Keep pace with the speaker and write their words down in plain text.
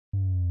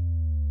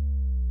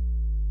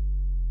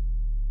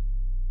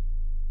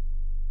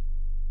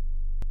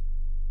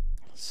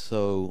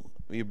So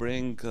we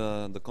bring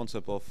the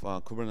concept of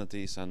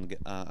Kubernetes and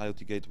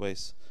IoT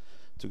gateways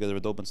together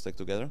with OpenStack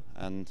together,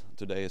 and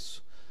today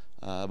is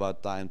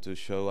about time to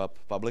show up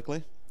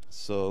publicly.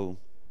 So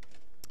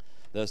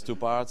there's two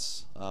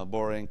parts: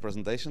 boring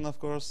presentation, of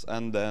course,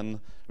 and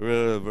then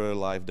real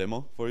live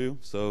demo for you.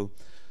 So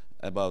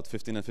about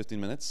 15 and 15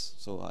 minutes.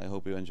 So I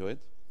hope you enjoy it.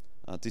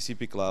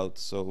 TCP Cloud.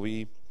 So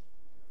we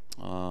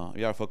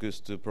are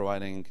focused to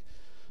providing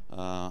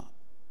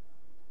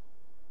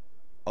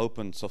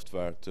open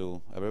software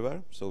to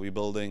everywhere. So we're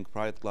building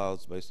private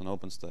clouds based on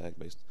OpenStack.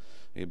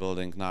 We're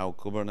building now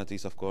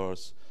Kubernetes, of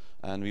course,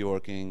 and we're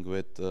working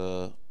with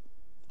a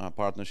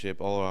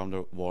partnership all around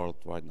the world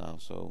right now.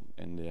 So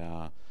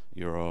India,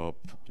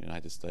 Europe,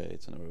 United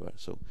States, and everywhere.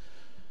 So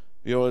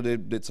we already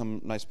did some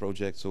nice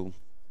projects. So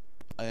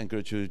I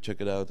encourage you to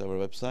check it out, our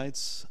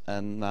websites.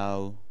 And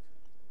now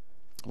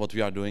what we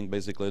are doing,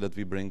 basically, that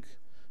we're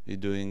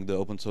doing the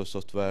open source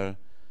software.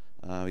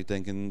 We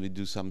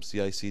do some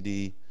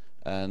CI/CD,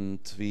 and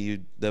we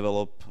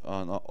develop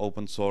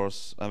open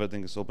source.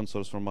 Everything is open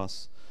source from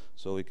us.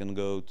 So we can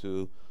go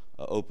to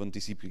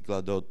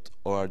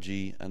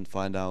opentcpcloud.org and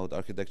find out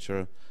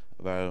architecture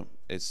where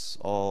it's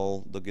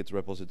all the Git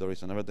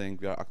repositories and everything.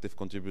 We are active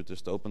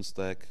contributors to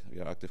OpenStack.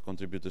 We are active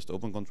contributors to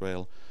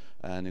OpenContrail,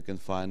 and you can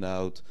find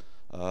out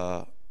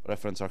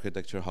reference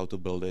architecture, how to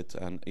build it,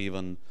 and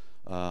even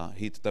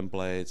heat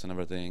templates and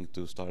everything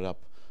to start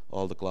up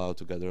all the cloud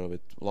together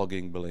with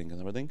logging, billing,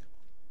 and everything.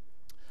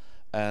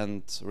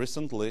 And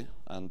recently,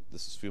 and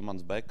this is a few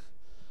months back,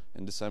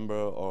 in December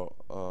or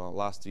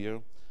last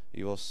year,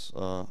 he was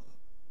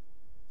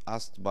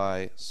asked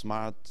by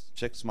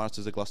Czech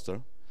SmartCity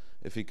cluster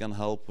if he can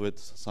help with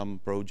some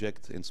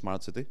project in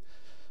SmartCity.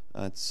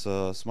 It's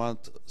a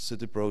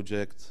SmartCity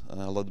project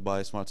led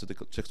by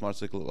Czech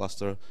SmartCity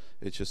cluster,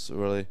 which is a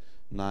really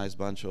nice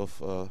bunch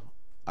of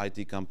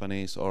IT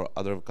companies or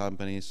other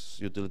companies,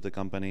 utility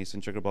companies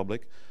in Czech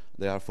Republic.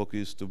 They are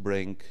focused to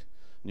bring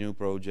new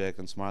projects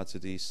and smart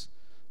cities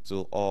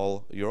to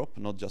all Europe,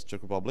 not just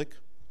Czech Republic.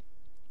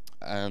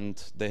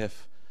 And they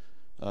have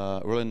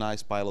a really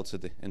nice pilot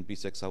city in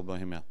Písek, South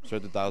Bohemia,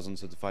 30,000,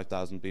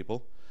 35,000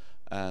 people.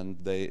 And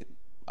they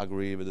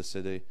agree with the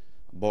city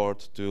board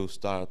to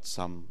start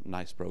some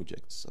nice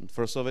projects. And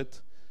first of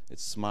it's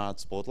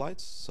smart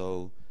spotlights.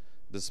 So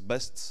this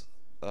best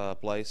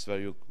place where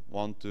you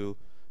want to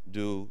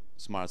do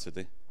smart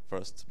city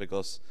first,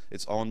 because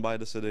it's owned by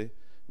the city.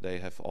 They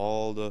have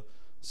all the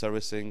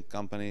servicing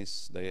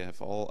companies. They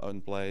have all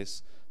in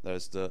place.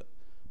 There's the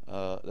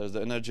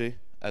energy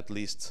at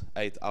least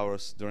 8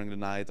 hours during the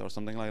night or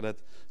something like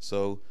that.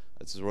 So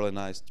it's a really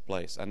nice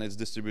place, and it's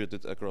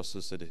distributed across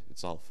the city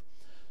itself.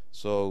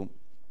 So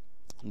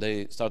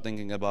they start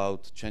thinking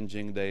about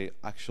changing the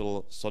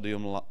actual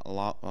sodium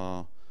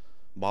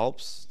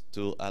bulbs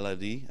to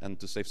LED and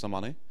to save some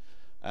money.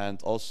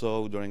 And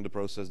also during the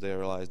process, they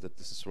realized that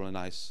this is a really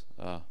nice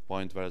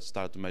point where it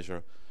start to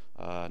measure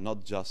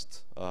not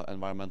just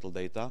environmental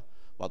data,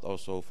 but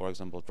also, for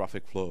example,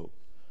 traffic flow,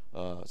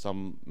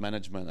 some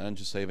management,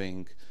 energy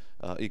saving,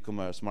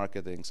 e-commerce,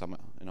 marketing, some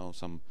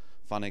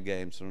funny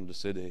games from the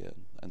city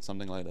and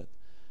something like that.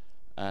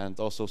 And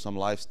also some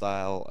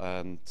lifestyle,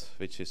 and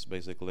which is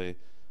basically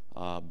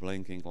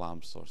blinking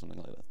lamps or something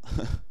like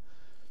that.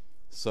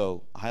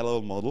 So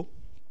high-level model.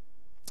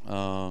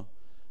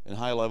 In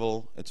high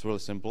level, it's really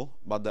simple,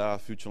 but there are a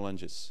few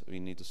challenges we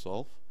need to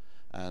solve.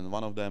 And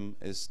one of them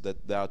is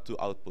that there are two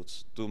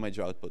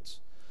major outputs.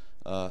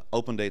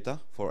 Open data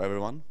for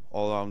everyone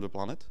all around the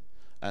planet.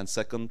 And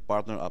second,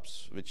 partner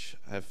apps, which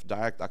have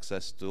direct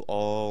access to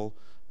all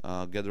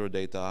gather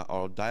data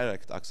or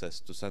direct access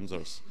to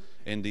sensors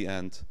in the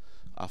end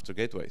after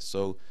gateways.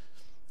 So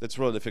it's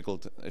really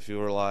difficult if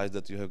you realize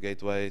that you have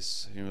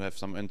gateways, you have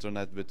some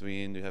internet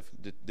between, you have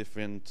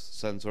different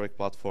sensoric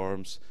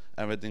platforms,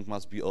 everything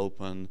must be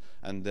open,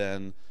 and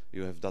then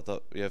you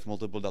have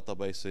multiple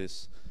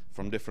databases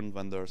from different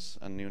vendors,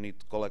 and you need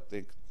to collect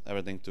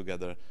everything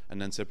together and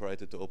then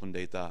separate it to open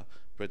data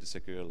pretty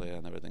securely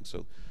and everything.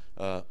 So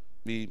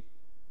we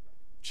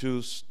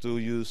choose to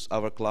use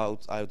our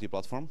cloud IoT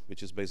platform,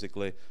 which is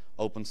basically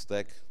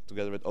OpenStack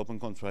together with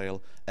OpenContrail,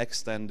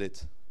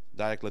 extended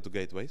directly to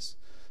gateways.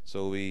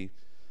 So we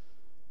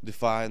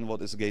define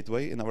what is a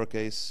gateway. In our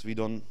case, we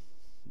don't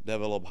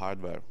develop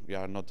hardware. We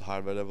are not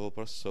hardware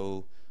developers.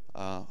 So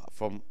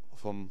from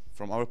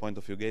our point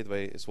of view,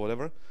 gateway is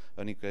whatever,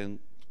 and you can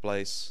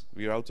place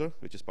vRouter,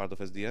 which is part of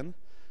SDN,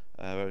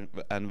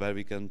 and where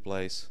we can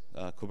place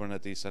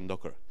Kubernetes and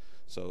Docker.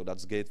 So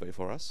that's gateway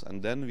for us,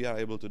 and then we are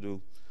able to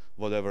do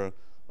whatever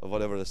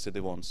the city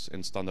wants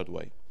in standard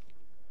way.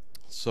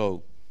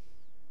 So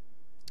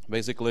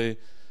basically,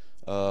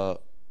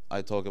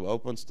 I talk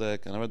about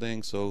OpenStack and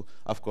everything. So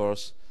of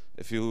course,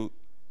 if you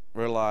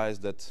realize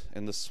that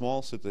in the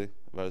small city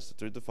where it's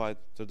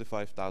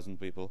 35,000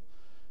 people,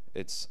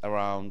 it's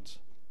around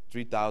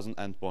 3,000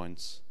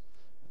 endpoints,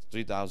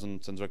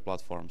 3,000 sensoric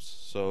platforms.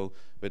 So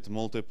with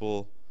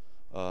multiple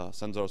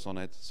sensors on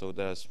it. So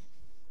there's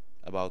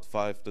about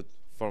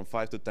from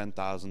 5 to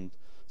 10,000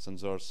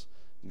 sensors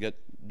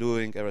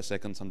doing every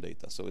second some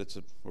data. So it's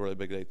a really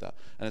big data,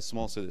 and it's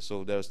small city.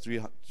 So there's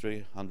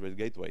 300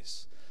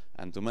 gateways,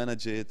 and to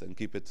manage it and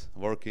keep it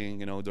working,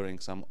 during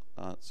some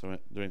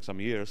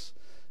years,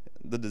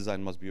 the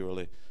design must be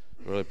really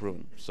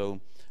proven. So,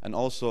 and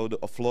also the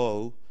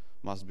flow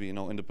must be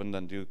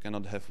independent. You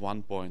cannot have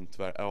one point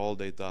where all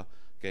data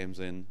comes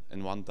in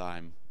one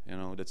time.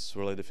 That's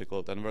really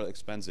difficult and very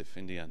expensive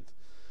in the end.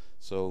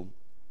 So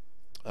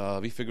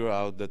we figure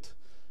out that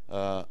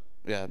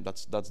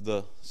that's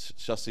the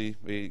chassis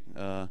we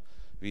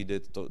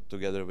did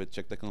together with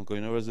Czech Technical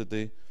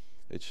University,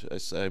 which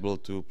is able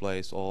to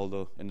place all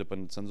the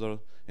independent sensor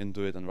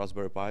into it and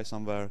Raspberry Pi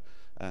somewhere,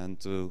 and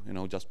to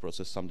just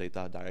process some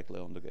data directly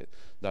on the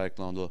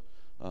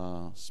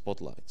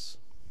spotlights.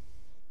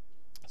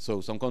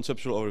 So some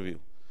conceptual overview.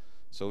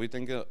 So we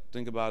think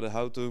about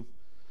how to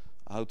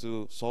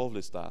solve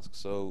this task.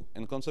 So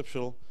in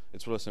conceptual,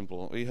 it's really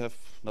simple. We have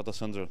data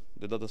center.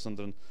 The data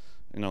center,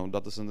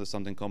 data center is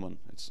something common.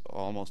 It's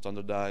almost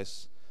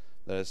standardized.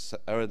 There's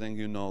everything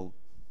in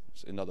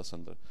data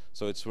center.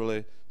 So it's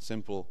really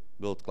simple.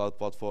 Build cloud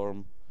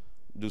platform,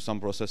 do some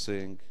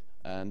processing,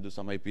 and do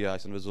some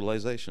APIs and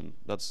visualization.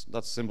 That's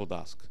a simple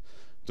task.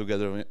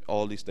 Together with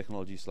all these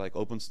technologies like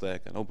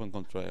OpenStack and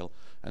OpenContrail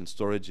and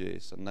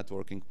storages and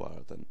networking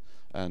part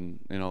and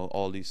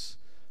all these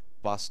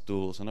PaaS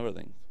tools and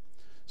everything.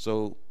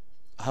 So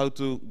how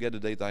to get the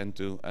data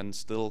into and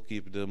still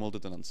keep the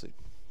multi-tenancy.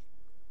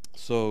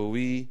 So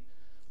we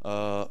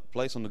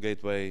place on the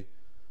gateway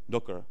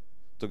Docker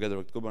together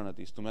with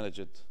Kubernetes to manage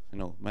it.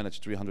 Manage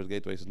 300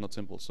 gateways is not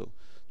simple. So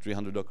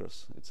 300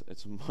 Dockers,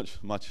 it's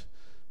much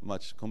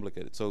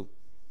complicated. So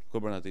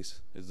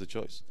Kubernetes is the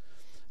choice.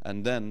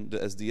 And then the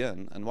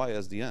SDN. And why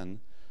SDN?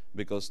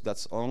 Because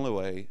that's the only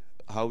way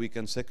how we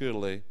can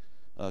securely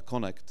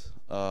connect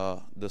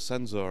the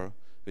sensor,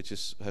 which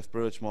have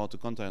privilege mode, to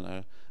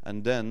container,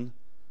 and then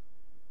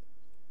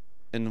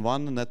in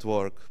one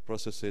network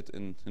process it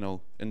in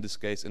this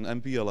case in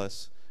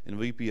MPLS, in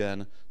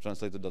VPN,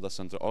 translate to data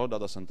center or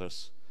data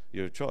centers,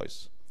 your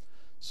choice.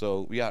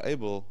 So we are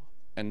able,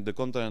 and the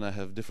container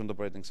have different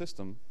operating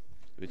system,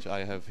 which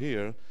I have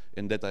here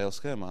in detail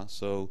schema.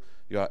 So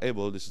you are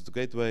able, this is the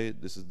gateway,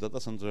 this is data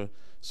center.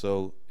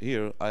 So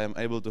here I am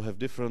able to have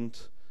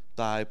different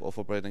type of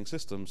operating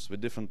systems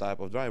with different type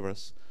of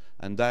drivers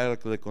and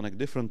directly connect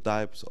different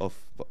types of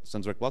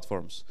sensoric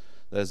platforms.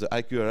 There's the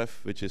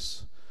IQRF, which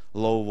is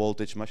low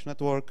voltage mesh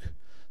network.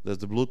 There's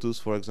the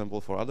Bluetooth, for example,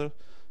 for other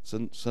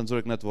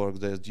sensoric networks.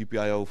 There's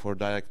GPIO for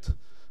direct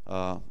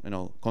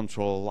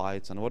control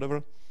lights and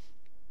whatever.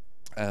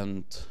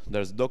 And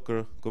there's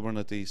Docker,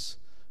 Kubernetes,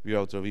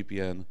 vRouter,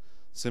 VPN,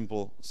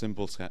 simple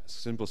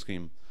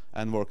scheme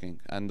and working.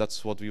 And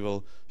that's what we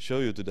will show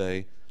you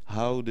today,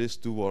 how these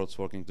two worlds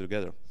working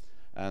together.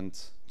 And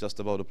just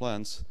about the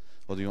plans,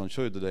 what we want to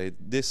show you today,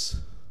 this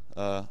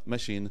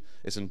machine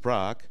is in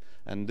Prague,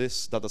 and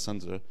this data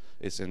center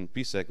is in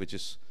Písek, which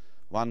is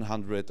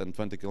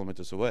 120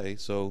 kilometers away.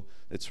 So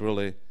it's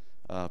really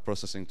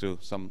processing to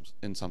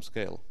in some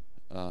scale,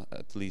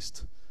 at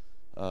least.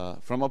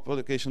 From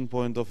application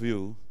point of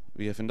view,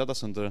 we have in data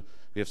center,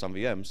 we have some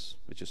VMs,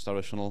 which is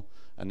traditional,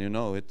 and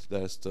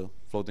there's the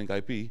floating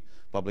IP,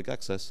 public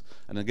access,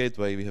 and a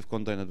gateway we have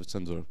contained with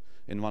sensor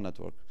in one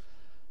network.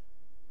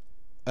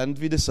 And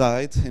we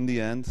decide, in the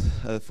end,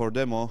 for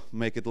demo,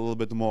 make it a little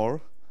bit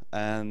more,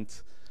 and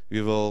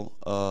we will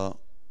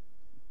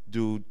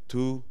do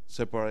two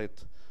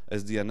separate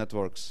SDN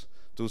networks,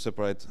 two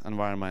separate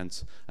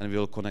environments, and we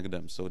will connect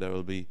them. So there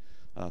will be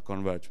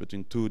converge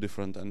between two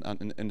different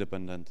and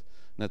independent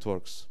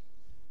networks.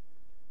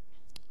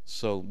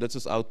 So this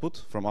is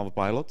output from our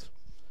pilot.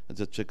 Let's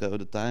just check out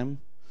the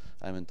time.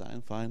 I'm in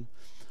time, fine.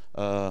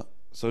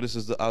 So this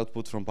is the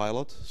output from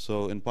pilot.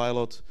 So in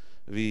pilot,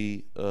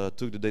 we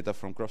took the data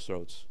from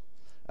Crossroads,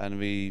 and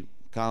we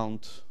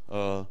count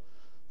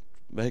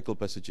vehicle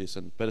passages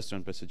and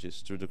pedestrian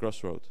passages through the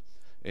crossroad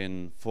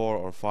in 4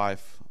 or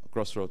 5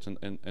 crossroads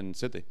in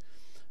city.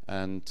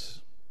 And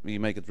we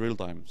make it real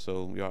time,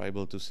 so we are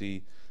able to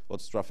see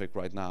what's traffic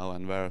right now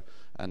and where,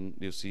 and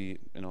you see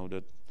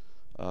the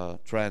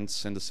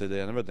trends in the city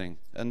and everything.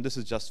 And this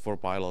is just for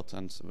pilot,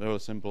 and very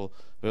simple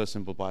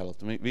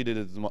pilot. We did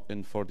it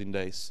in 14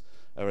 days,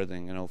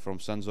 everything, from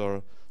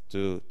sensor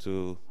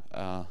to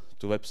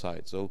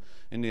website. So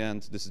in the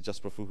end, this is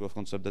just proof of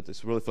concept that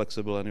is really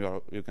flexible, and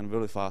you can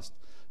really fast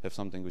have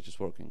something which is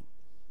working.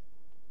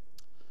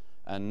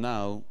 And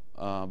now,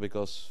 the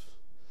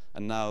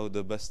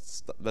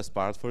best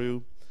part for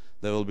you,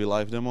 there will be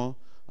live demo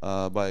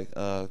by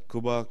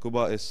Kuba.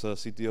 Kuba is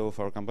CTO of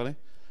our company,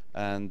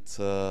 and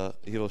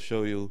he will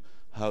show you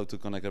how to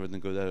connect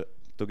everything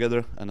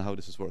together and how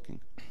this is working.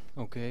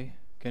 Okay,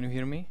 can you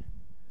hear me?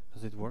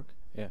 Does it work?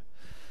 Yeah.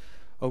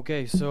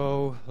 Okay,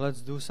 so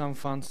let's do some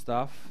fun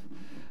stuff.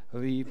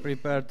 We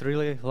prepared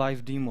really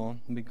live demo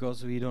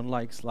because we don't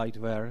like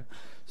slideware,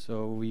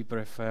 so we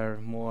prefer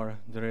more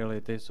the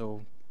reality.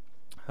 So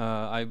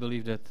I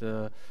believe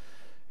that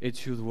it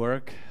should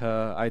work.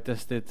 I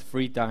tested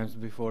 3 times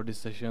before this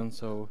session,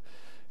 so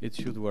it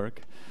should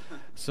work.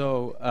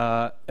 So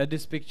at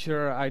this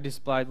picture, I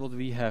displayed what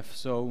we have.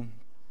 So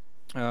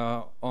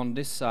on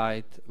this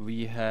side,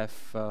 we have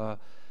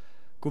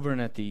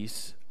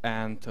Kubernetes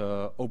and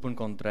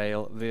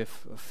OpenContrail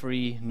with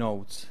 3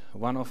 nodes.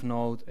 One of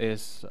node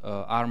is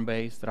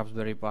ARM-based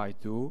Raspberry Pi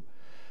 2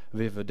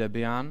 with a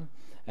Debian,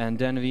 and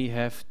then we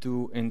have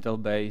 2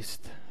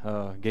 Intel-based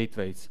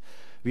gateways.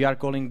 We are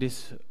calling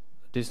these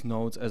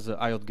nodes as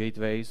IoT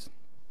gateways,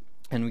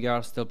 and we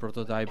are still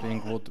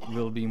prototyping what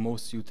will be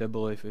most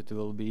suitable, if it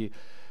will be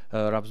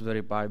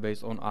Raspberry Pi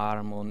based on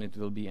ARM, or it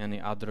will be any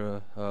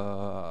other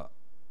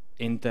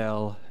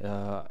Intel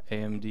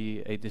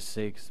AMD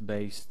 86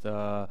 based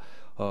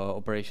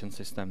operation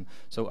system.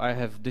 So I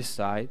have this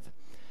side,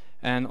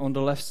 and on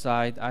the left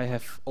side I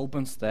have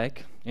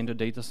OpenStack in the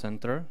data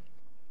center,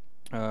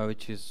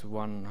 which is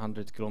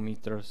 100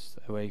 kilometers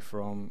away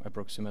from,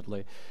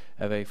 approximately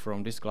away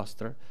from this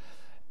cluster.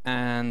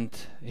 And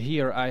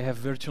here I have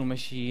virtual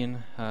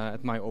machine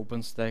at my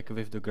OpenStack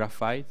with the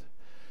Graphite,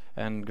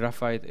 and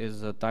Graphite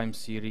is a time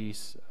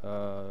series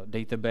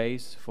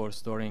database for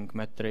storing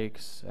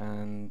metrics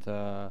and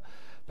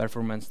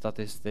performance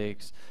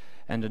statistics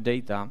and the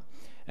data.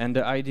 And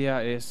the idea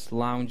is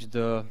launch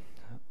the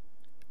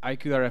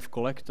IQRF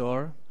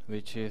collector,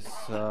 which is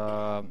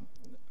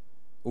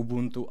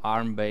Ubuntu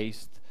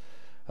ARM-based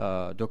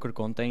Docker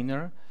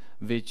container,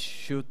 which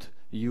should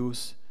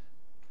use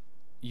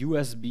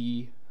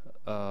USB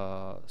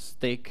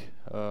stick,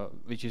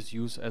 which is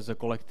used as a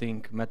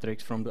collecting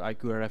metrics from the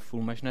IQRF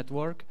full mesh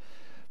network,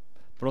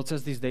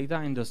 process this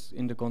data in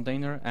the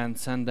container and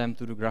send them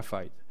to the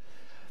Graphite.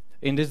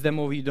 In this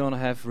demo, we don't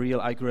have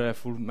real IQRF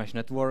full mesh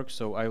network,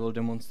 so I will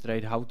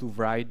demonstrate how to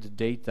write the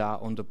data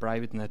on the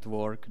private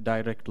network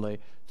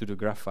directly to the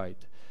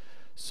Graphite.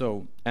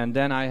 So, and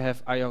then I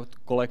have IoT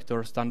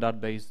collector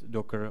standard-based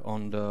Docker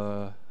on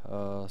the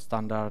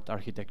standard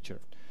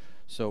architecture.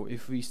 So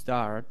if we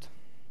start,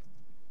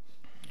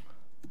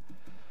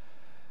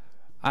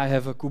 I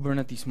have a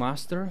Kubernetes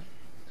master,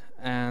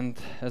 and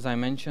as I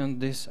mentioned,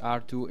 these are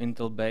 2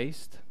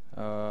 Intel-based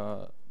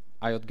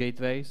IoT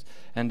gateways,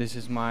 and this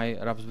is my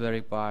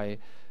Raspberry Pi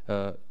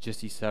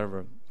Jessie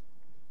server.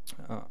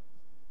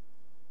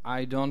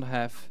 I don't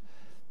have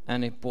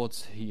any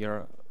pods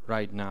here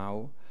right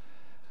now,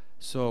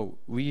 so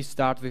we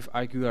start with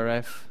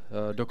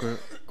IQRF Docker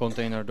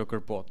container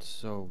Docker pod.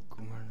 So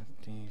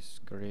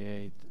Kubernetes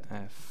create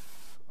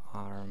f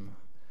arm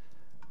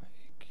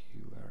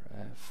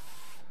IQRF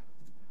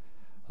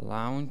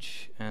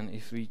launch, and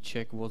if we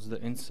check what's the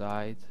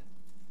inside,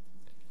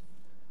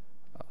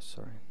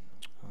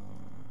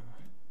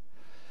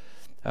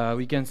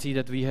 we can see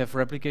that we have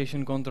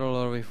replication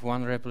controller with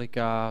 1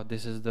 replica.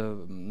 This is the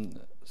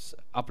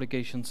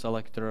application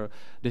selector.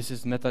 This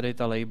is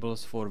metadata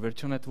labels for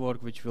virtual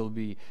network, which will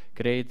be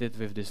created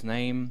with this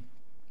name.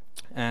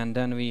 And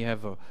then we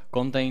have a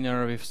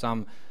container with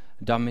some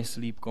dummy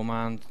sleep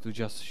command to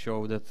just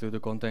show that the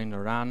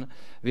container run.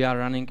 We are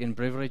running in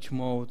privilege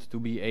mode to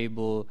be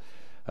able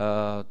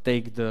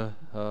take the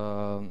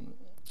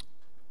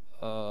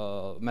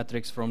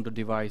metrics from the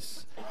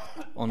device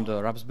on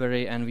the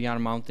Raspberry, and we are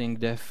mounting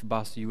def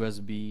bus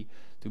USB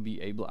to be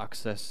able to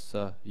access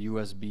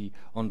USB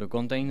on the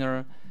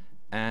container.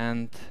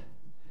 And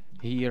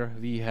here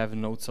we have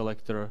node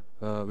selector,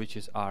 which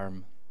is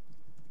ARM.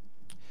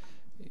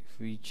 If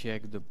we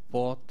check the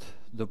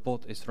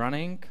pod is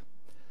running,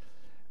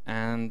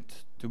 and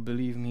to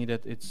believe me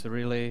that it's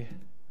really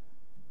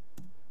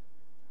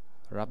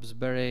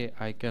Raspberry,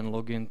 I can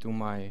log into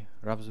my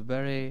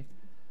Raspberry.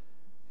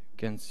 You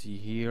can see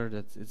here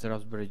that it's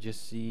Raspberry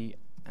Jessie,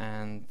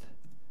 and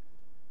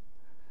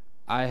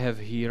I have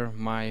here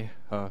my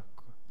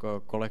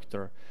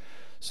collector.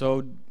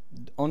 So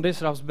on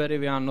this Raspberry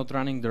we are not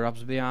running the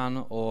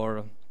Raspbian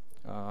or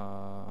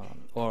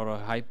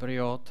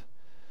Hyperion,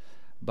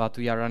 but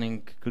we are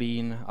running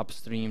clean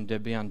upstream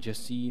Debian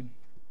Jessie,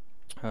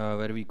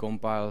 where we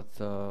compiled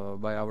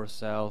by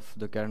ourselves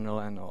the kernel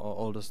and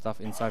all the stuff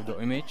inside the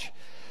image.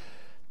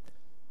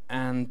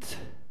 And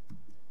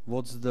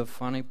what's the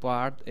funny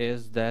part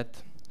is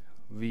that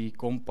we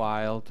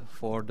compiled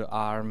for the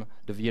ARM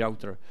the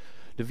vRouter.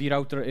 The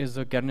vRouter is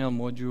a kernel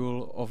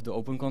module of the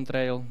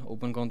OpenContrail.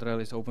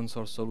 OpenContrail is open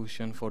source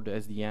solution for the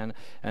SDN,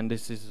 and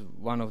this is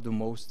one of the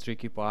most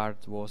tricky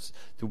part, was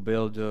to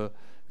build the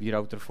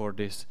vRouter for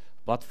this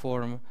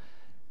platform.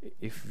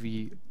 If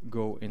we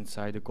go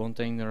inside the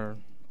container,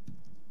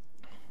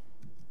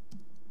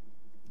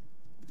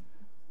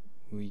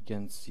 we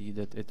can see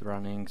that it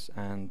runnings,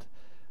 and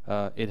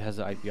it has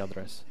an IP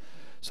address.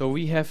 So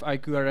we have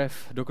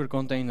IQRF Docker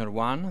container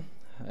 1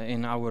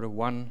 in our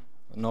 1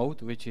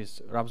 node, which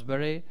is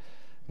Raspberry.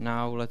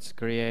 Now let's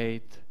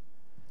create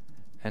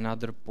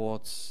another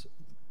pods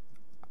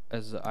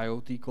as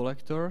IoT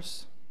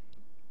collectors.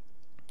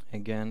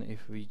 Again,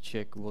 if we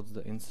check what's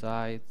the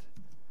inside,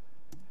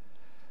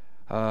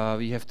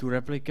 we have 2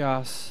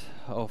 replicas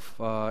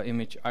of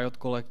image IoT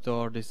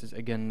collector. This is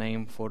again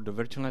name for the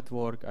virtual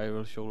network. I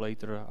will show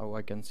later how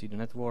I can see the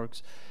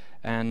networks.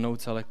 And node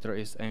selector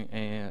is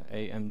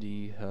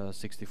AMD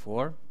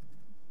 64.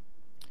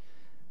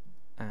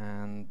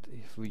 And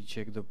if we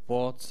check the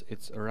pods,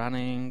 it's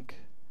running.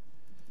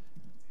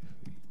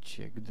 If we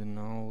check the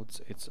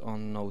nodes, it's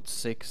on node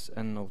 6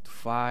 and node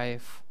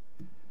 5.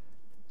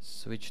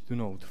 Switch to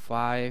node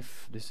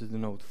 5. This is the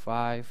node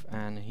 5,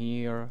 and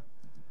here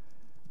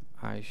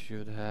I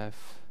should have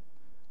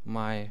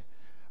my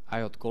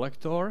IoT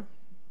collector.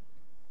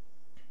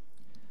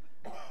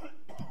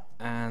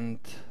 And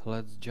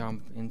let's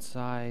jump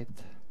inside.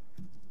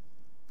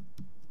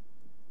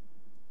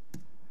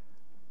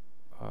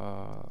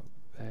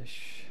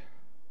 Bash.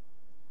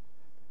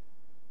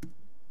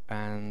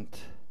 And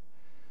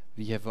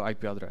we have an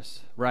IP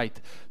address.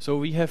 Right. So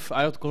we have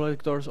IoT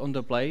collectors on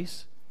the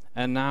place,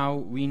 and now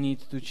we need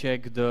to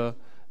check the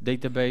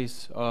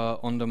database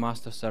on the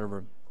master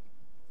server.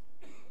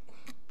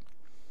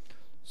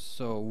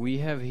 So we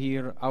have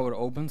here our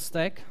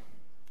OpenStack,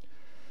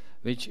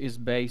 which is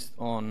based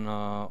on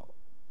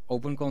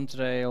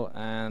OpenContrail,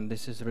 and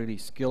this is really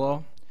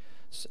Skilo.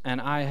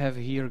 And I have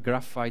here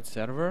Graphite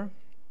server.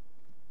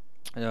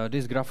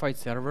 This Graphite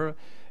server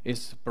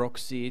is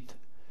proxied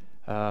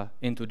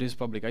into this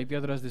public IP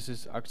address. This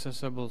is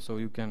accessible, so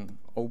you can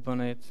open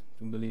it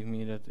to believe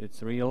me that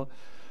it's real.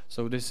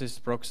 So this is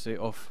proxy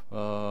of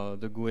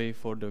the GUI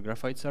for the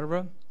Graphite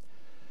server.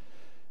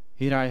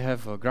 Here I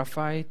have a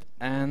Graphite,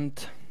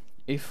 and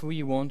if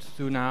we want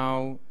to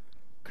now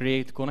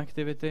create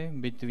connectivity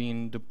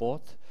between the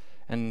pod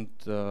and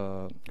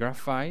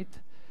Graphite,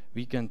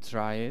 we can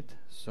try it.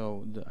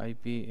 So the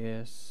IP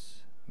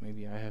is,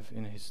 maybe I have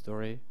in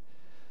history,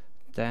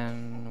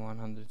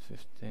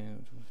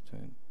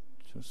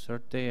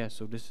 10.115.230. Yeah,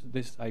 so this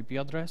IP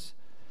address.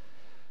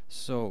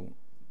 So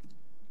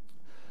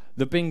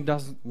the ping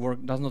does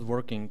not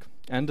working,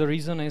 and the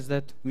reason is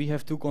that we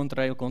have two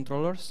Contrail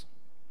controllers.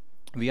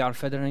 We are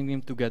feathering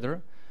them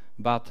together,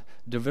 but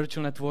the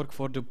virtual network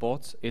for the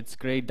pods, it's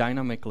created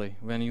dynamically.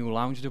 When you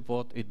launch the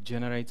pod, it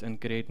generates and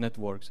creates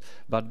networks,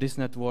 but this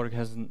network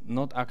has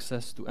not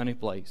access to any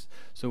place.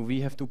 So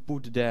we have to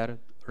put their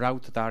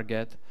route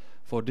target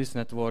for this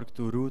network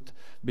to route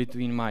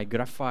between my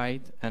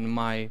Graphite and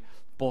my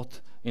pod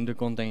in the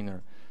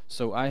container.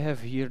 So I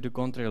have here the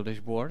Contrail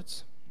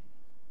dashboards.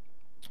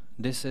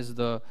 This is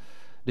the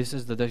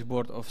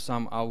dashboard of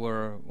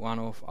one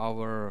of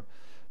our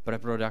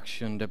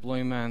pre-production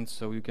deployments.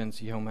 So you can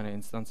see how many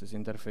instances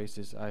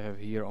interfaces I have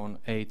here on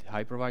 8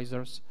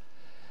 hypervisors.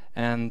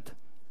 And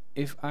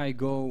if I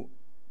go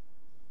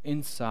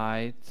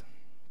inside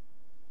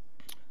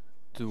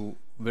to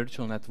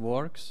virtual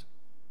networks,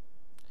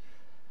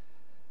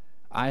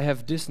 I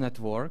have this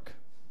network.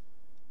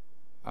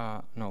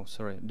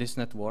 This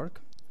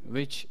network,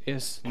 which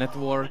is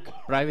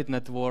private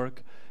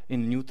network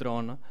in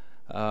Neutron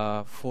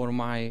for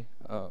my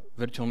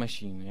virtual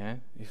machine. Yeah,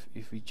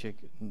 if we check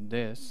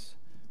this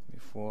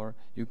before,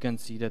 you can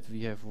see that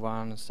we have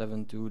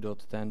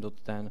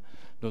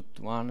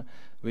 172.10.10.1,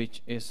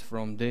 which is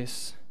from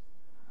this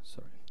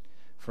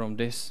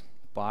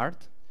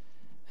part.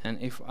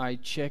 And if I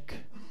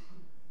check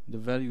the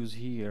values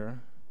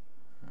here,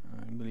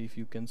 I believe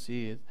you can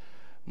see it.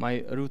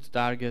 My root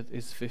target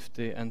is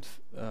 50 and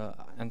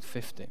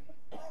 50.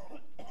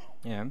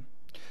 Yeah.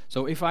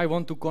 So if I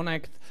want to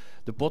connect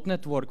the pod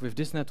network with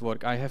this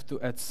network, I have to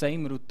add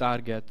same root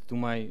target to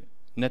my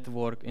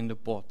network in the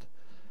pod.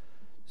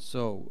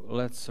 So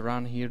let's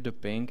run here the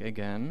ping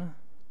again,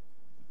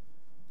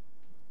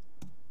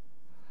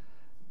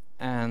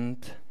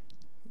 and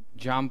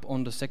jump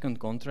on the second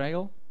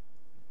contrail.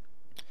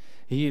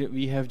 Here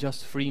we have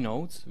just 3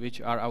 nodes,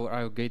 which are our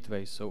IO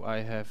gateways. So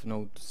I have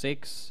node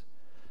 6,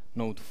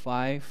 node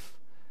 5,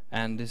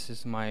 and this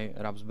is my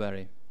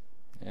Raspberry.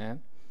 Yeah.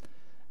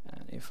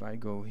 And if I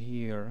go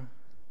here,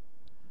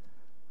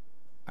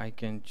 I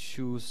can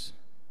choose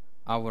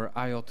our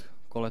IoT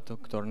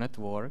collector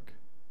network.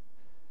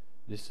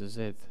 This is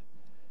it.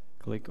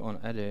 Click on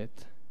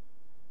edit,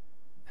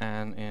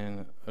 and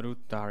in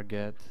root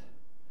target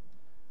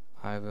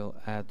I will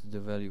add the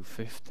value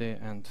 50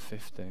 and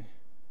 50.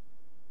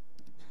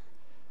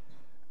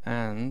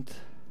 And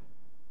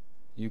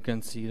you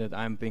can see that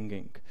I'm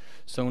pinging.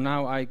 So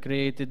now I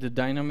created the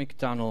dynamic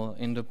tunnel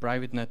in the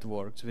private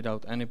networks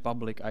without any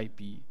public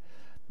IP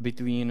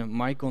between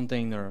my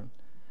container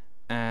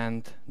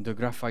and the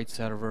Graphite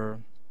server,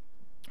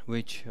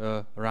 which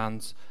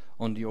runs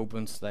on the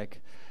OpenStack,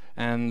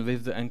 and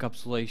with the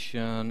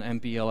encapsulation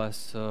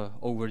MPLS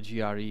over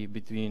GRE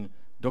between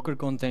Docker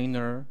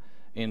container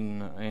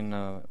in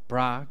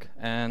Prague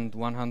and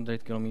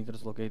 100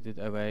 kilometers located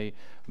away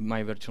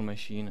my virtual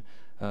machine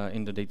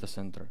in the data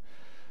center.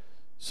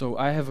 So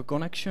I have a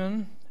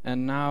connection,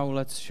 and now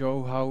let's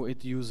show how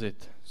it uses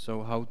it.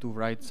 So how to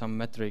write some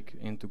metric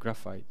into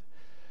Graphite.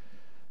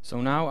 So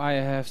now I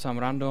have some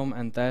random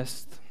and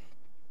test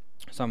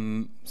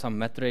some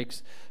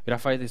metrics.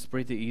 Graphite is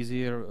pretty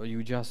easier.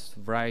 You just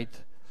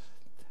write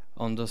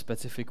on the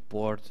specific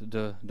port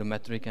the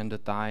metric and the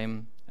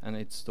time, and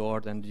it's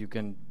stored, and you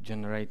can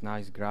generate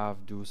nice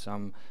graph, do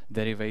some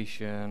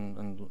derivation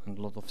and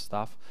a lot of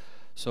stuff.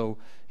 So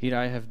here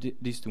I have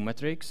these 2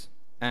 metrics,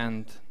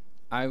 and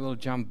I will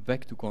jump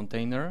back to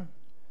container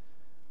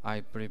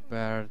I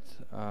prepared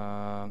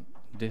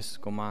this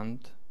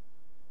command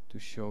to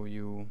show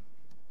you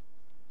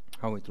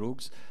how it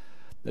looks.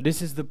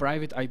 This is the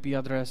private IP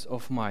address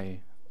of my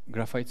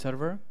Graphite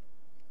server.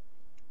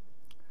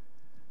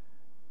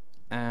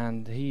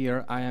 And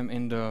here I am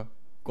in the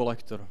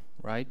collector,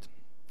 right?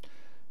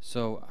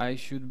 So I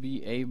should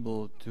be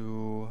able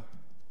to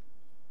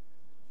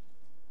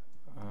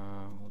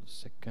hold a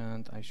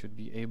second. I should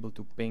be able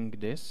to ping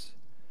this,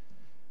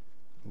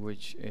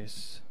 which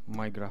is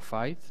my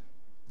Graphite.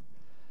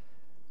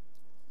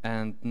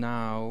 And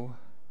now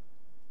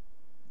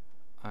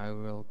I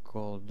will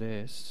call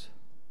this.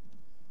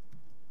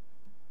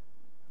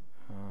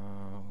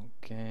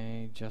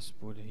 Okay, just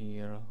put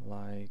here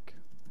like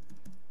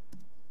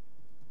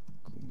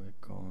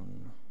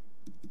KubeCon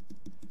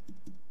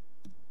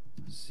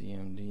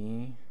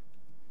CMD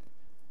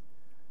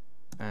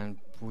and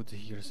put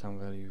here some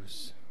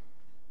values.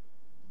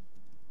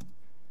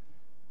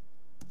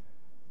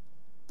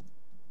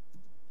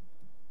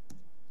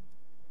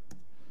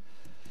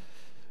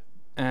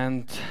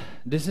 And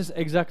this is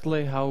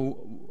exactly how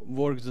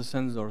works the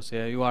sensors.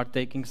 Yeah, you are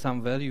taking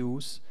some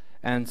values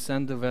and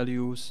send the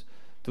values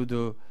to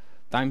the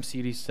time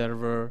series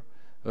server,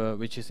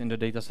 which is in the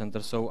data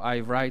center. So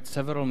I write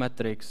several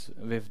metrics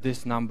with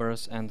these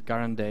numbers and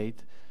current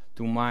date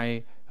to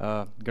my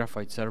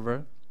Graphite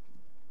server.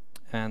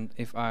 And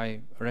if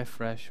I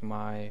refresh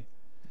my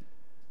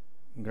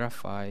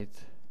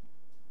Graphite,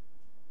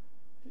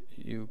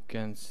 you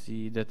can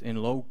see that in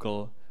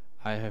local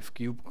I have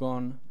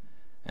KubeCon,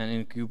 and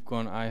in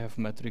KubeCon I have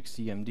metric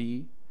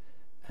CMD.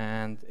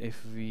 And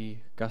if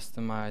we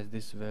customize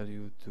this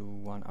value to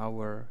 1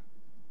 hour,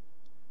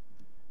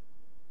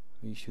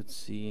 we should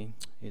see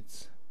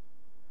it's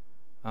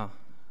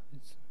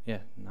yeah,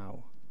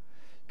 now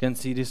you can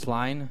see this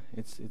line.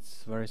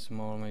 It's very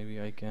small.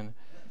 Maybe I can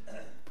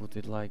put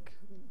it like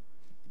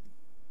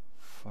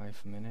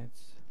 5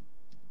 minutes.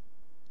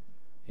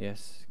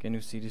 Yes, can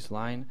you see this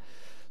line?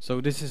 So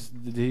this is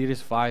here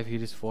is 5,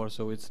 here is 4,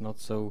 so it's not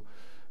so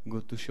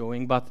good to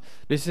showing, but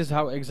this is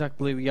how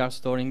exactly we are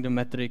storing the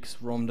metrics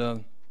from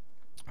the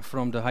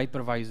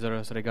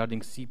hypervisors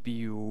regarding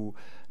CPU,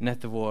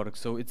 network.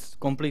 So it's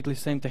completely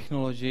same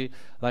technology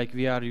like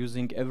we are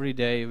using every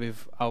day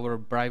with our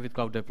private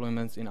cloud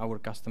deployments in our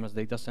customers'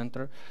 data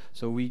center.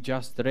 So we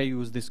just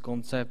reuse this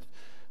concept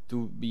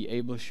to be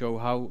able to show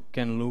how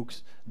can look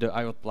the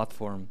IoT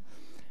platform.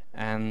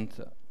 And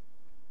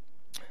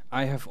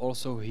I have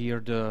also here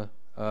the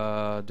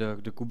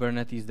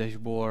Kubernetes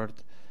dashboard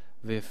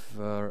with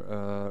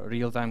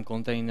real-time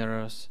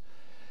containers.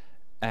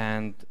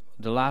 And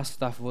the last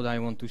stuff what I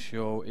want to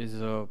show is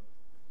the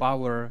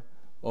power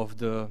of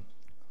the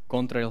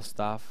Contrail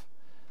stuff,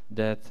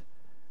 that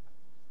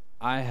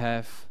I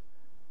have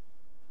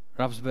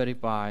Raspberry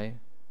Pi,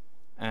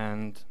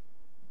 and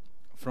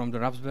from the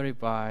Raspberry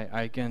Pi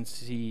I can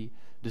see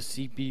the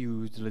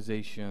CPU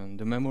utilization,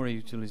 the memory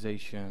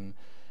utilization,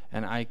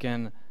 and I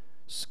can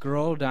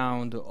scroll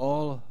down the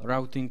all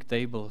routing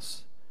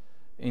tables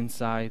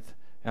inside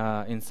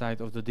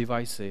of the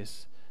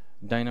devices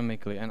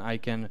dynamically, and I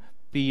can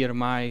peer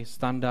my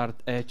standard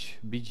edge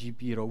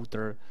BGP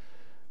router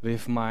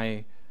with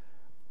my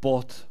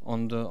pod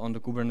on the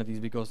Kubernetes,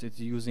 because it's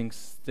using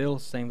still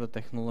same the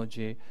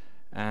technology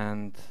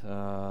and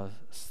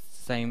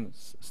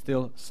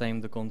still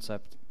same the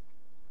concept.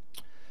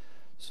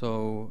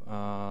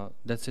 So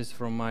that's it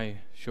from my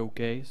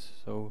showcase.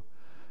 So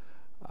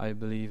I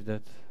believe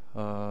that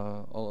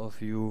all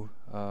of you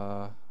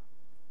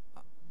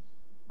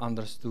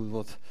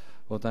understood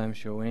what I'm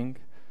showing.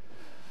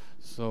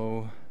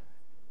 So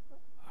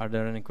are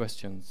there any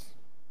questions?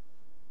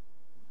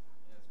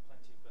 Yeah, there's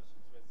plenty of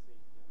questions.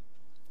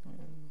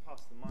 Where's the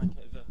pass the mic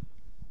over?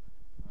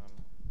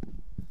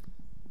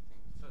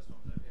 First one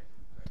was over here.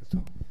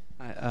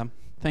 Hi,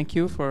 thank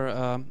you for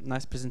a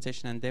nice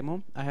presentation and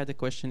demo. I had a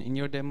question. In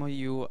your demo,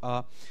 you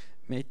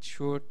made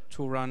sure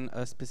to run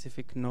a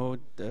specific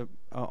node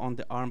on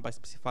the ARM by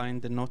specifying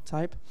the node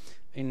type.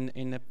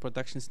 In a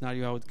production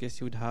scenario, I would guess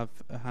you would have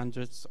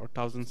hundreds or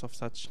thousands of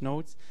such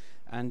nodes.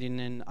 And in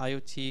an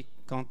IoT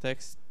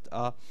context,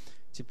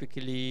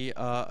 typically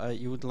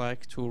you would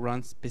like to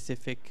run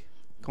specific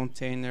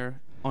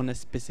container on a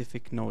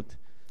specific node.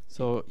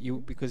 So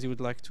because you would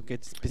like to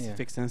get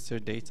specific sensor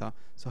data.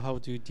 So how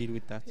do you deal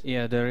with that?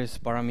 Yeah, there is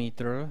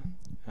parameter.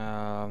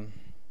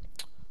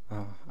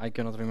 I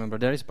cannot remember.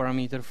 There is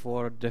parameter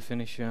for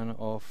definition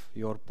of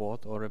your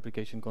pod or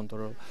replication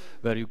control,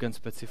 where you can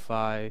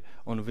specify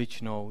on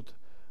which node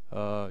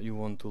you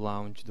want to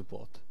launch the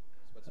pod.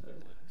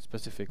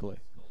 Specifically.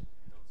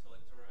 Node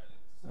selector,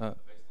 and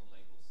it's based on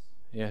labels.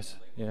 Yes.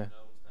 Yeah.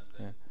 Nodes, and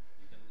then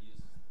you can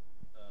use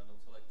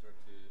node selector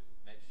to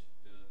match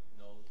the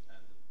node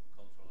and the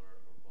controller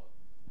or pod.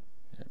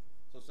 Yeah.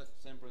 So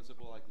same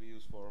principle like we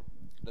use for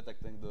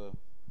detecting the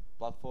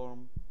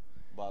platform,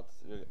 but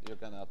you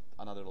can add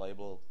another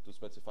label to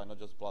specify not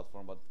just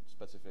platform but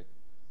specific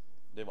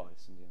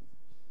device in the end.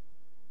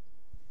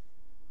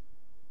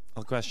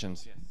 All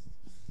questions? Yes.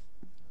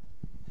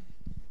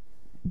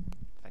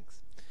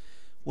 Thanks.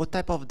 What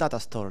type of data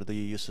store do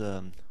you use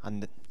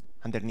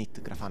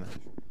underneath Grafana?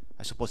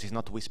 I suppose it's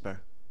not Whisper.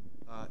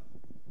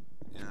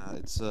 Yeah,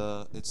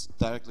 it's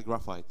directly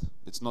graphite.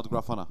 It's not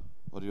Grafana.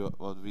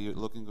 What we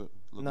looking?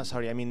 No,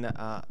 sorry. I mean,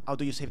 how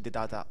do you save the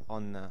data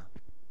on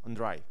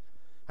Drive?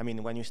 I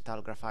mean, when you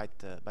install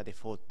Graphite, by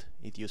default,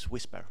 it uses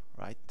Whisper,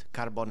 right?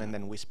 Carbon and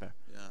then Whisper.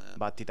 Yeah, yeah.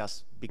 But it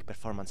has big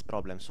performance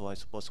problems. So I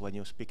suppose when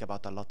you speak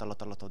about a lot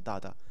of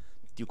data,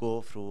 you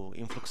go through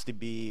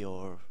InfluxDB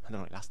or, I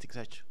don't know,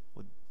 Elasticsearch.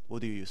 What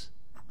do you use?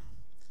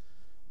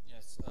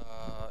 Yes,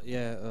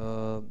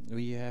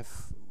 we have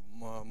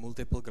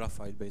multiple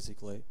graphite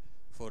basically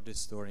for this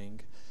storing,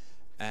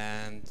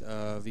 and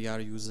we are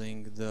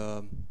using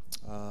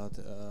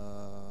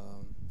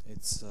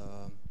it's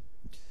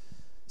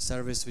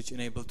service which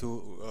enable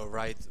to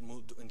write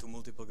into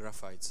multiple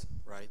graphites,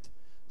 right?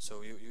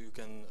 So you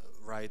can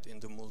write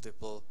into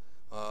multiple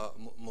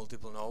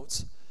multiple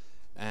nodes,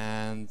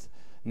 and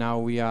now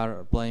we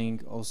are playing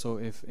also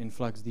if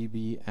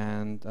InfluxDB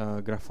and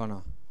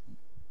Grafana.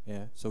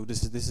 Yeah. So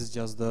this is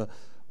just the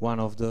one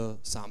of the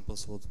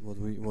samples what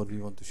we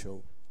want to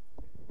show.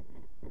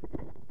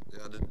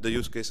 Yeah, the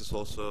use case is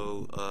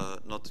also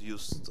not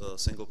used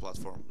single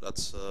platform.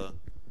 That's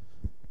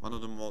one of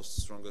the most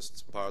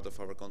strongest part of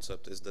our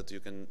concept is that you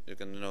can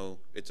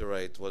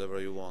iterate whatever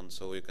you want.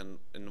 So you can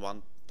in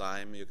one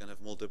time you can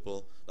have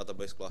multiple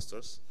database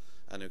clusters,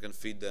 and you can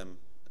feed them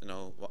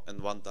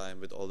in one time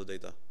with all the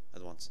data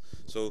at once.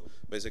 So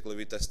basically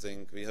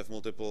we have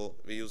multiple,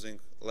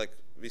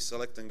 we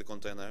selecting the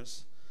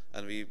containers,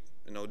 and we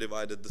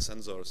divided the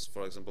sensors,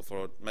 for example,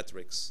 for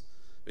metrics,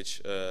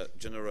 which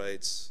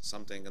generates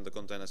something in the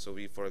container. So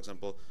we, for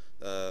example,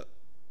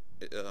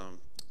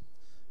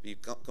 we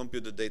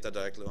compute the data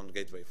directly on the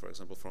gateway, for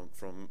example,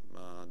 from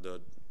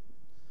the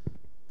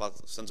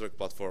sensoric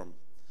platform.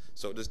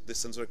 So this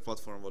sensoric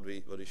platform, what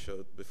we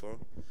showed before.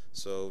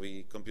 So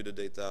we compute the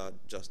data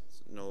just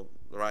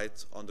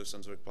right on the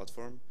sensoric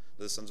platform.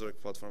 The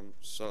sensoric platform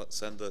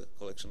send the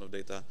collection of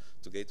data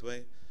to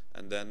gateway,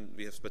 and then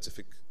we have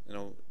specific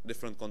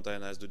different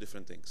containers do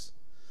different things.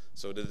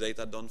 So the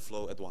data don't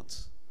flow at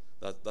once.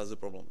 That's the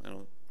problem.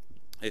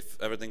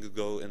 If everything could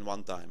go in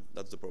one time,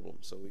 that's the problem.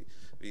 So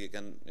we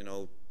can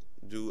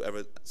do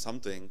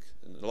something,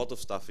 a lot of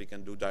stuff we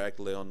can do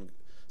directly on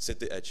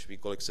city edge. We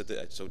call it city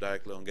edge, so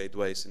directly on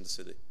gateways in the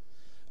city.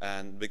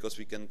 And because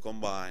we can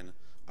combine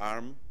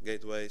ARM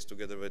gateways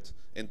together with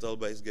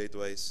Intel-based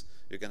gateways,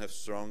 you can have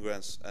stronger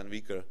and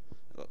weaker.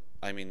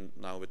 I mean,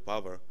 now with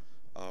power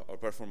or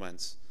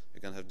performance,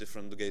 you can have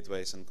different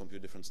gateways and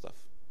compute different stuff.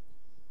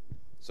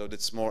 So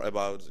it's more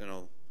about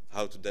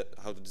how to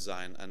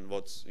design and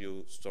what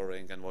you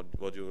storing and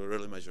what you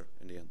really measure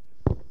in the end.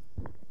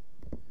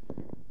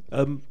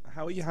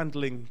 How are you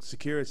handling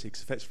security?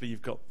 Because effectively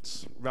you've got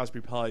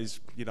Raspberry Pis,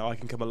 I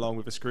can come along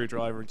with a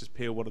screwdriver and just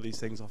peel one of these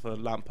things off a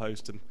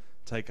lamppost and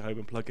take it home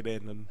and plug it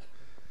in, and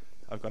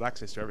I've got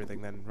access to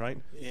everything then, right?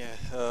 Yeah,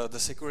 the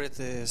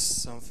security is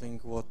something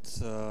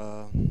what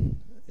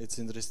it's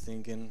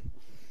interesting in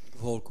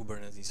whole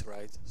Kubernetes,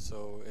 right?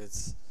 So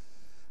it's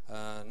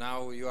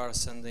now you are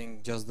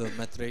sending just the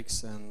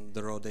metrics and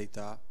the raw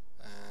data,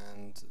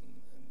 and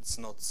it's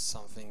not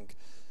something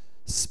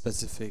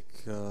specific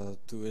to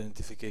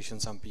identification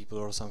some people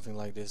or something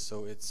like this.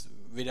 So it's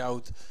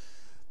without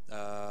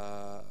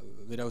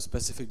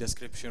specific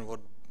description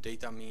what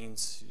data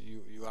means,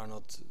 you are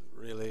not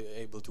really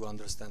able to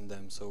understand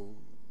them. So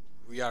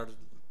we are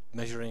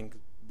measuring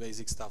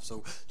basic stuff.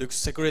 So the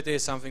security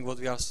is something what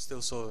we are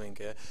still solving.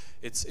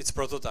 It's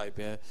prototype.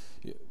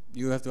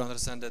 You have to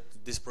understand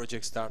that this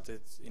project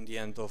started in the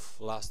end of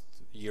last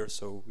year,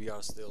 so we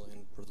are still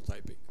in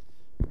prototyping.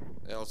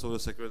 Yeah, also the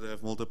security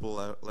have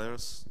multiple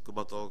layers.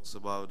 Kuba talks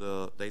about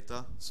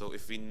data. So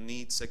if we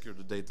need secure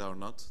the data or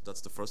not,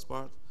 that's the first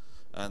part.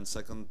 And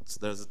second,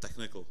 there's the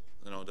technical.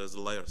 There's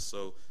the layers.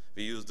 So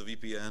we use the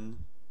VPN,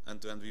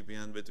 end-to-end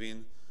VPN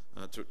between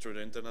through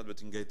the internet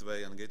between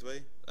gateway and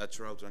gateway, edge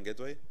router and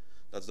gateway.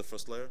 That's the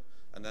first layer.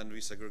 And then we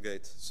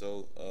segregate.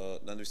 So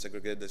then we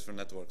segregate different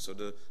networks. So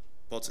the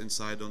pods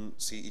inside don't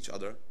see each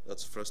other.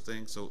 That's the first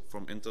thing. So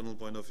from internal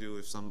point of view,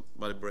 if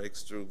somebody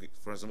breaks through,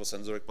 for example,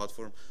 sensoric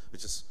platform,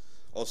 which is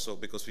also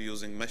because we're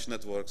using mesh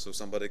network, so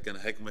somebody can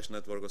hack mesh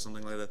network or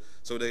something like that.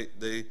 So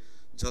they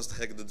just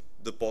hack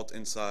the pod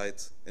inside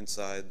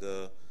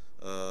the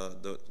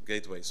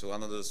gateway. So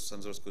another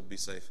sensors could be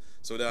safe.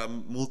 So there are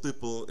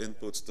multiple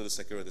inputs to the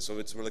security. So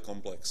it's really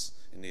complex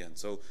in the end.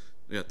 So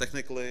yeah,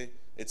 technically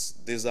it's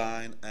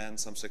design and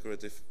some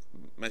security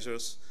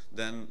measures.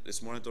 Then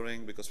it's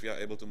monitoring, because we are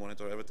able to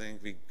monitor everything.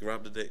 We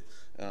grab the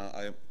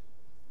data.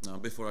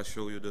 Before I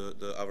show you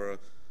our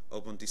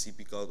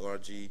OpenTCP Cloud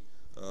ORG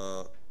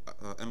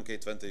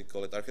MK20,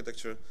 call it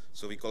architecture.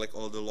 So we collect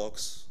all the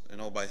logs,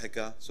 by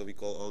Heka. So we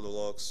call all the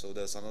logs. So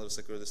there's another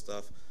security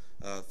stuff.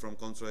 From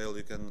Contrail,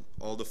 you can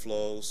all the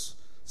flows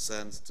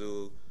send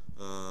to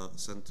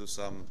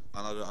some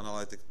another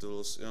analytic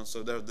tools.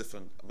 So they're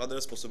different, but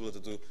there's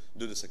possibility to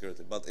do the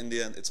security. But in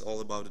the end, it's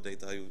all about the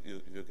data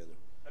you gather.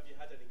 Have you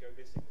had any go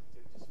missing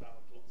that just found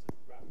lots of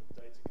random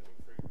data coming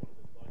through one of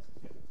the devices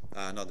yet?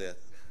 Not yet.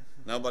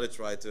 Nobody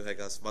tried to hack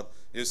us, but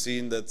you've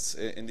seen that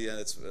in the end,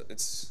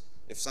 it's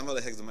if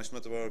somebody hacks the mesh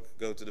network,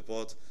 go to the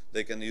port,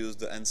 they can use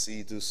the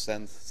NC to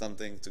send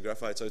something to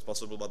graphite, so it's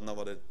possible, but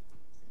nobody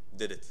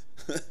did it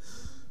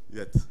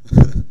yet.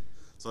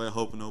 So I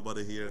hope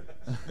nobody here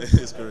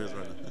is curious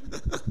right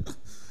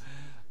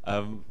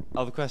now.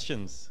 Other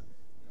questions?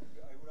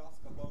 I would ask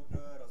about the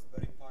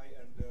Raspberry Pi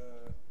and the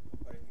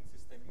operating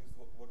system used.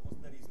 What was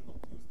the reason not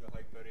to use the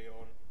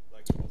Hyperion?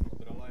 Like, it was not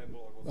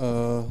reliable, or was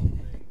it something?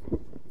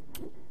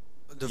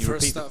 The Can you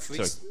first repeat stuff.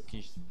 sorry, can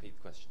you just repeat the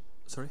question?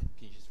 Sorry.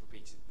 Can you just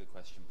repeat the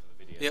question for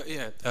the video?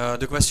 Yeah.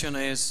 The question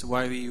is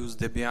why we use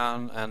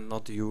Debian and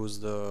not use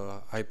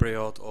the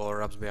Hyperion or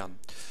Raspbian.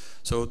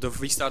 So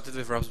we started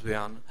with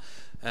Raspbian,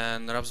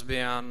 and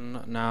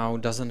Raspbian now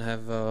doesn't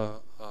have.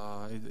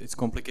 It's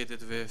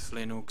complicated with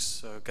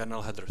Linux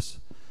kernel headers,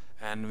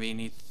 and we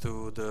need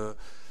to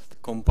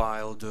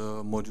compile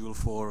the module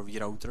for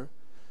vrouter.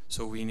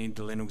 So we need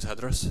the Linux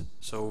headers.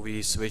 So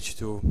we switch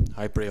to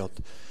Hyperion.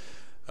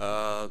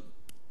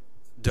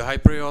 The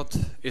Hyperion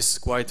is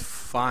quite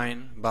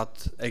fine,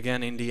 but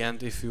again, in the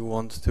end, if you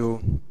want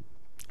to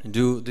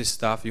do this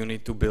stuff, you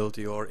need to build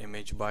your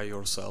image by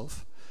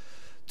yourself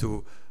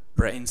to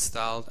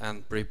pre-install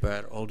and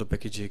prepare all the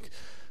packaging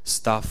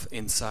stuff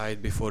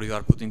inside before you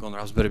are putting on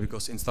Raspberry,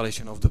 because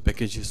installation of the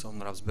packages on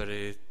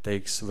Raspberry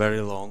takes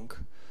very long.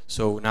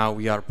 So now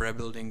we are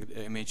pre-building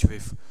the image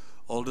with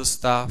all the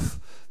stuff,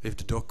 with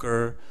the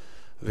Docker,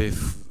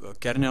 with a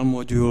kernel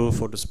module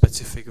for the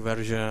specific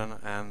version,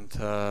 and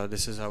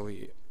this is how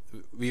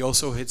we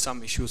also hit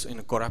some issues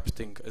in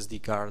corrupting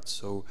SD cards.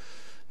 So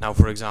now,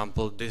 for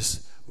example,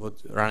 this what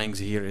running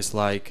here is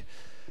like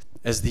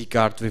SD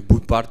card with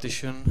boot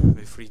partition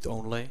with read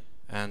only,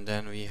 and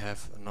then we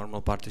have a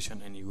normal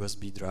partition in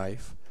USB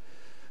drive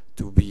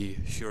to be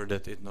sure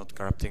that it's not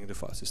corrupting the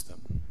file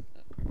system.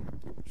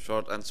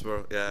 Short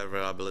answer, yeah,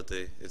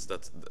 reliability is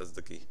that's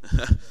the key.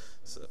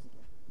 So.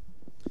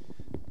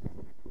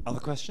 Other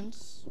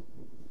questions?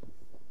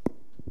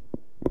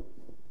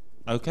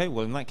 Okay,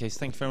 well in that case,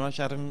 thank you very much,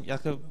 Adam,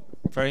 Jakob.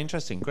 Very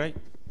interesting, great.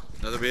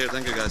 Another beer,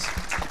 thank you guys.